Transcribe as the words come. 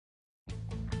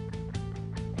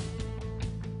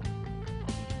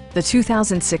the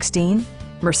 2016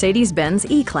 Mercedes-Benz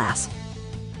E-Class.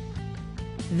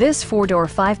 This four-door,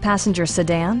 five-passenger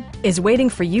sedan is waiting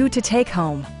for you to take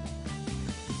home.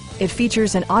 It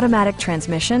features an automatic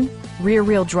transmission,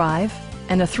 rear-wheel drive,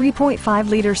 and a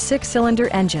 3.5-liter six-cylinder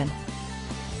engine.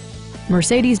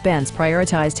 Mercedes-Benz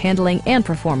prioritized handling and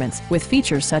performance with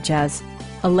features such as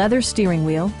a leather steering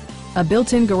wheel, a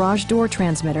built-in garage door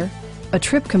transmitter, a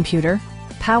trip computer,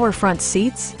 power front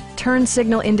seats, turn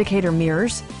signal indicator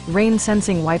mirrors,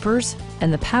 rain-sensing wipers,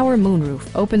 and the power moonroof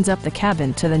opens up the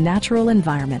cabin to the natural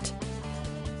environment.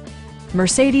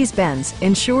 Mercedes-Benz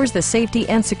ensures the safety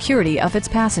and security of its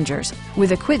passengers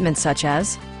with equipment such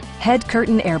as head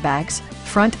curtain airbags,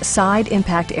 front side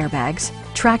impact airbags,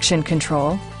 traction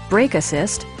control, brake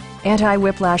assist,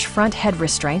 anti-whiplash front head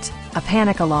restraints, a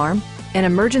panic alarm, an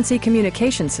emergency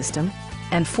communication system,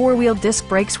 and four-wheel disc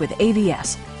brakes with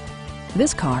ABS.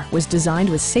 This car was designed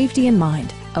with safety in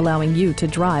mind, allowing you to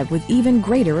drive with even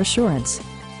greater assurance.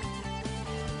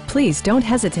 Please don't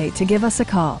hesitate to give us a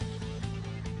call.